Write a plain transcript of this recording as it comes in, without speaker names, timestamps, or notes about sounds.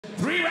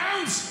3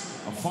 rounds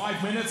of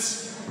 5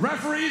 minutes.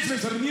 Referees,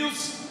 Mr.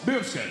 Niels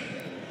Bursken.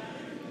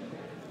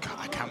 God,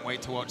 I can't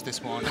wait to watch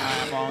this one.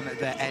 I am on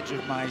the edge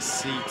of my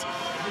seat.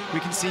 We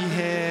can see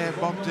here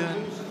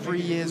Bogdan,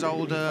 3 years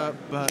older,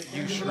 but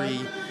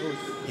Yousri,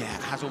 yeah,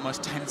 has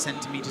almost 10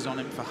 centimeters on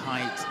him for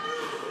height.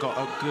 Got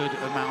a good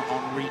amount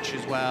on reach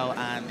as well,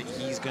 and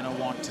he's going to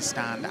want to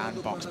stand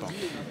and box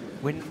Bogdan.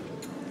 When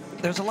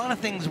there's a lot of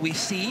things we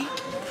see,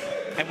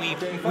 and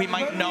we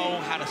might know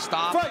how to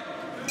stop,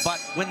 but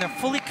when they're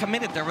fully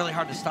committed, they're really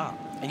hard to stop.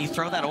 And you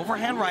throw that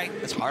overhand right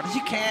as hard as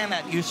you can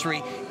at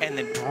Yousri, and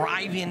then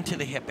drive into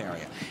the hip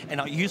area. And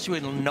now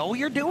Yousri will know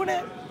you're doing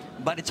it,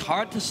 but it's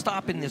hard to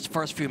stop in this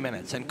first few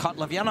minutes. And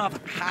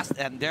Kotlovyanov has,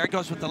 and there it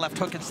goes with the left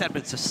hook instead,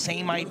 but it's the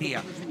same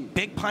idea.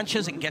 Big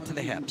punches and get to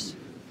the hips.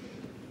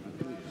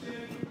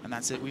 And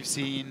that's it. We've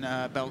seen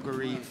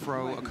Belgaroui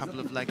throw a couple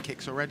of leg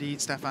kicks already.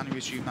 Stefan, we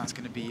assume that's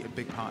going to be a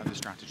big part of the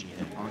strategy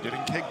here. Oh,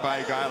 getting kicked by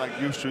a guy like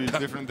Yousri is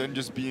different than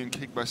just being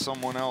kicked by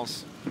someone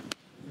else.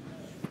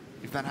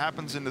 If that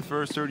happens in the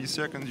first 30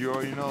 seconds, you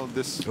already know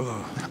this.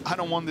 I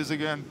don't want this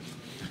again.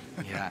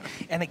 Yeah,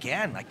 and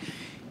again, like,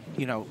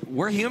 you know,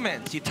 we're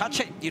humans. You touch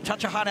it, you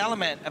touch a hot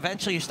element,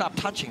 eventually you stop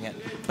touching it.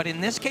 But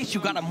in this case,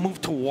 you got to move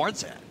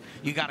towards it.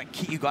 You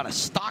gotta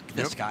stalk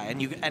this guy,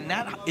 and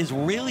that is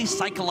really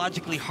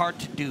psychologically hard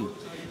to do.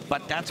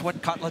 But that's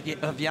what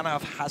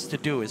Kotlovyanov has to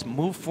do, is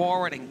move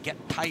forward and get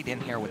tight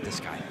in here with this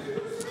guy.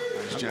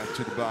 Nice jab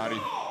to the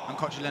body. And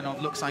Kotlovyanov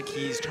looks like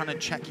he's trying to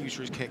check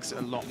Yousri's kicks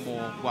a lot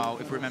more. While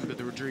if we remember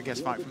the Rodriguez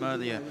fight from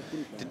earlier,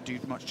 didn't do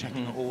much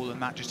checking at all,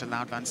 and that just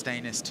allowed Van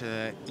Steenis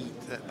to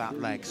eat that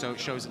leg. So it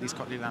shows at least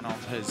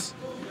Kotlovyanov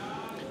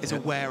is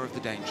aware of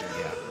the danger.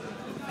 Yeah.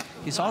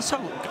 He's also...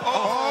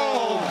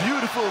 Oh,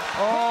 beautiful.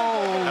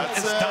 Oh,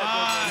 that's it. Done.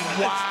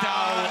 Wow. It's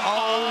done.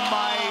 Oh,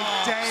 my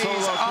days.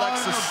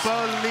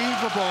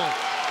 Unbelievable.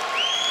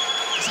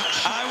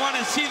 I want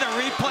to see the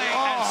replay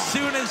as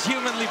soon as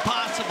humanly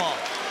possible.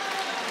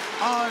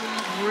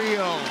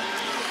 Unreal.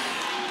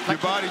 Your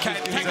body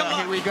just take a look.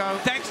 Here we go.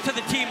 Thanks to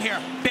the team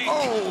here. Big.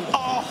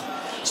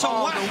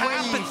 So what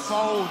happens? Way he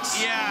folds.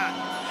 Yeah.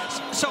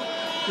 So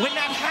when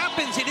that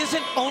happens, it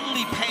isn't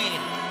only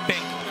pain,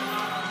 Big.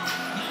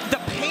 The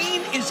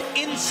pain is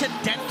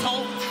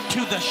incidental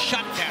to the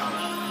shutdown.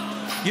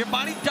 Your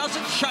body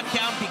doesn't shut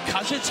down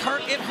because it's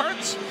hurt. It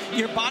hurts.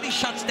 Your body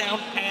shuts down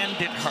and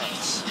it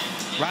hurts,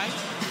 right?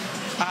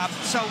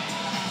 So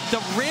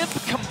the rib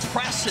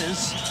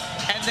compresses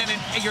and then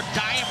your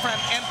diaphragm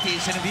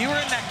empties. And if you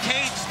were in that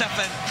cage,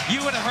 Stefan,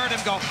 you would have heard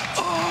him go,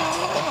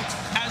 oh!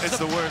 It's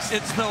the worst.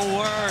 It's the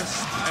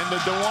worst. And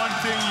the one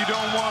thing you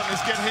don't want is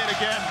get hit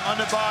again on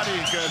the body,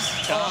 because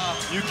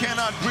you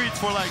cannot breathe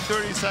for like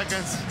 30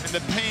 seconds, and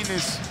the pain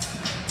is,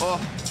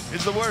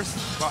 it's the worst.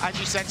 Well, as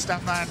you said,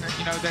 Stefan,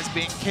 you know, there's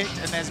being kicked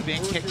and there's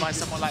being kicked by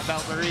someone like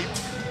Belgaroui.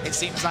 It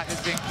seems like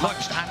there's being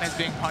punched and there's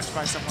being punched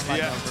by someone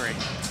like Belgaroui.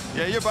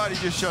 Yeah, your body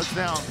just shuts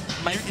down.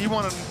 You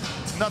wanted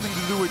nothing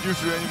to do with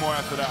Yousri anymore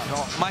after that.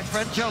 No. My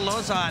friend Joe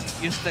Lozon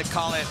used to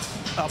call it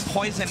a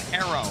poison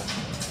arrow,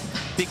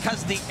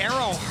 because the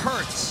arrow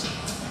hurts,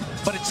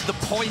 but it's the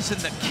poison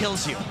that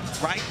kills you,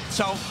 right?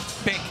 So,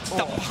 Big,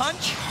 the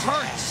punch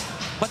hurts,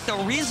 but the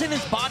reason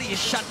his body is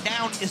shut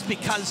down is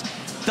because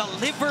the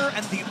liver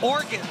and the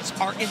organs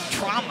are in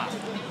trauma,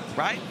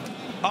 right?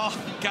 Oh,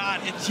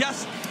 God, it's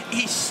just,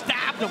 he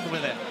stabbed him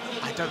with it.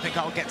 I don't think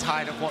I'll get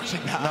tired of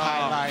watching that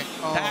highlight.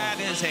 That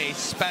is a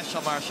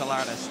special martial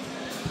artist.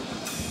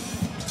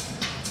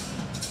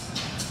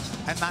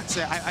 And that's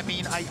it. I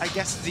mean, I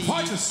guess the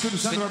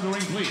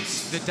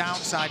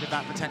downside of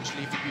that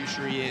potentially for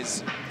Yousri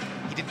is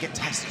he didn't get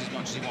tested as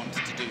much as he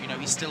wanted to do. You know,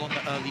 he's still on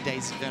the early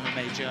days of the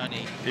MMA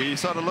journey. He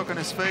saw the look on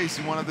his face.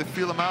 He wanted to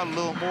feel him out a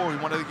little more. He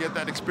wanted to get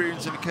that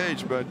experience in the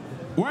cage, but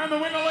we're the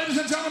winner, ladies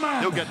and gentlemen.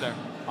 He'll get there.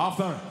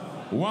 After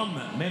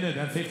 1 minute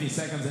and 50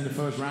 seconds in the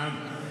first round,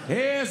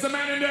 here's the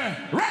man in the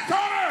red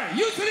corner,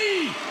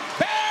 Yousri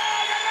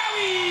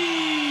Belgaroui.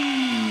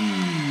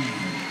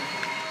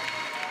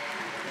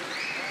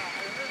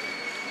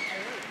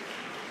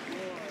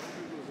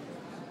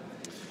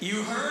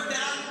 You heard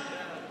that?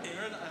 I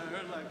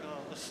heard like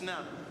a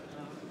snap.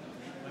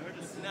 I heard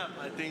a snap.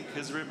 I think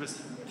his rib is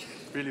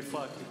really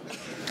fucked.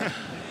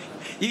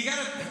 You got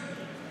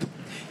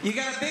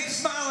a big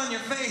smile on your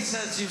face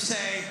as you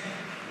say,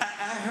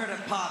 I heard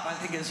it pop. I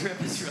think his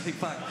rib is really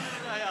fucked.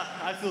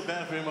 I feel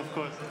bad for him, of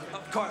course.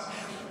 Of course.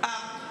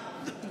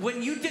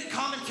 When you did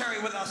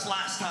commentary with us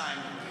last time,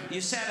 you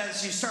said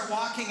as you start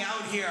walking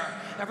out here,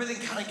 everything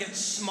kind of gets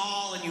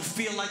small and you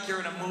feel like you're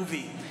in a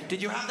movie.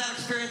 Did you have that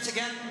experience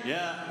again?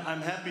 Yeah,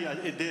 I'm happy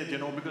it did, you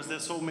know, because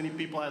there's so many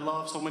people I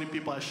love, so many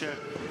people I share,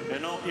 you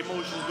know,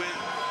 emotions with.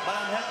 But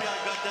I'm happy I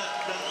got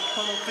that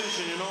tunnel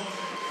vision, you know.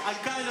 I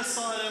kind of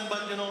saw them,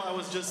 but, you know, I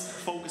was just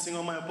focusing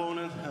on my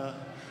opponent.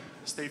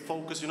 Stay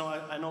focused, you know,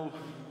 I know,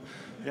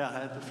 yeah, I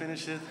had to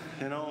finish it,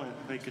 you know, and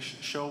make a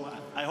show.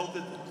 I hope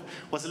it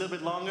was a little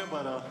bit longer,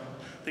 but I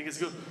think it's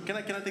good. Can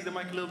I take the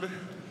mic a little bit?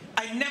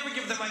 I never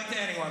give the mic to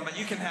anyone, but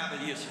you can have it,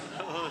 Yousri.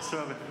 Oh,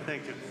 sorry.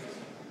 Thank you.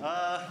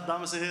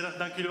 Dames en heren,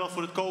 dank jullie wel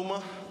voor het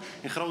komen.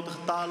 In grote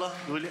getalen. Ik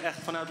wil jullie echt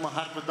vanuit mijn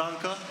hart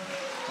bedanken.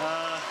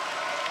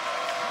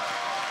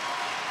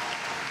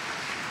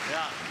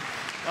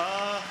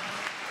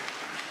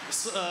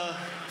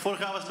 Vorig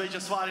jaar was een beetje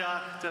een zwaar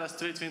jaar,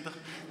 2022.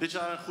 Dit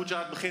jaar een goed jaar,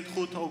 het begint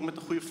goed, ook met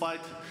een goede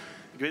fight.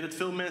 Ik weet dat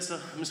veel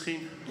mensen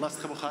misschien lastig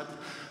hebben gehad.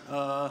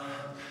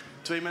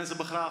 2 mensen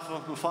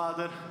begraven, mijn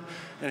vader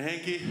en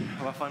Henkie,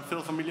 waarvan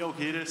veel familie ook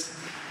hier is.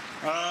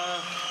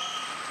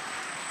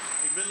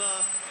 Ik wil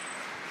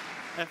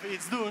even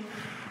iets doen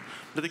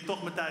dat ik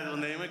toch mijn tijd wil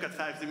nemen. Ik had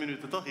 15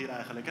 minuten toch hier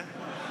eigenlijk, hè?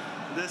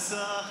 Dus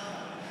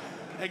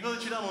ik wil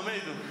dat jullie allemaal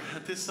meedoen.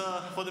 Het is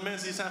voor de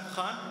mensen die zijn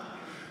gegaan,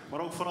 maar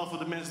ook vooral voor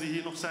de mensen die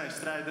hier nog zijn.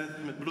 Strijden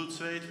met bloed,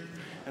 zweet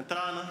en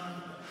tranen.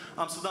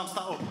 Amsterdam,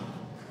 sta op.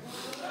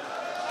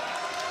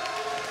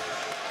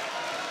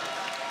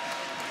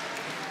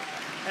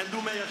 En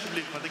doe mee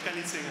alsjeblieft, want ik kan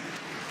niet zingen.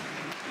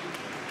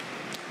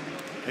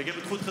 Ik heb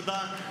het goed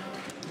gedaan,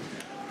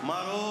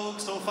 maar ook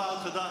zo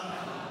fout gedaan.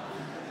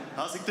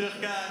 Als ik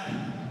terugkijk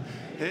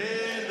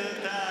in de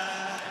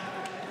tijd,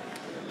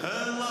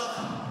 een lach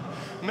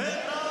met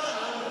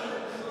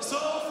tranen, zo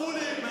voel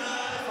ik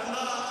mij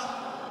vandaag.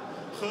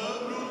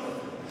 Gebroed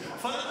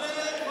van het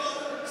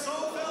leven,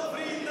 zoveel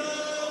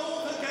vrienden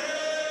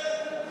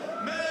ongekend.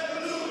 Met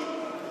bloed,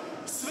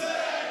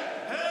 zweet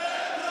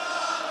en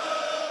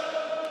tranen,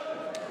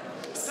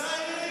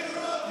 zijn ik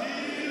rot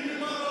hier nu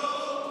maar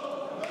op.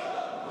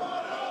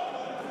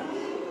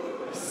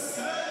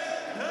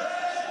 Zweet en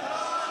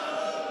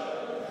tranen,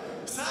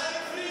 zijn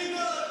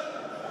vrienden,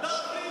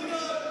 dat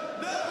vrienden,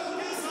 de boek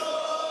is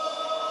op.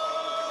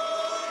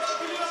 Dank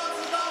jullie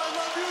Amsterdam, I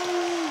love you.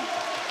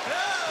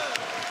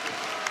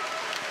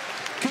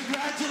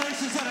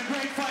 Congratulations on a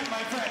great fight,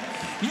 my friend.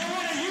 You're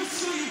winning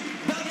Yousri,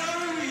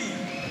 Belgaroui.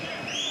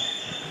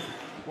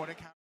 What a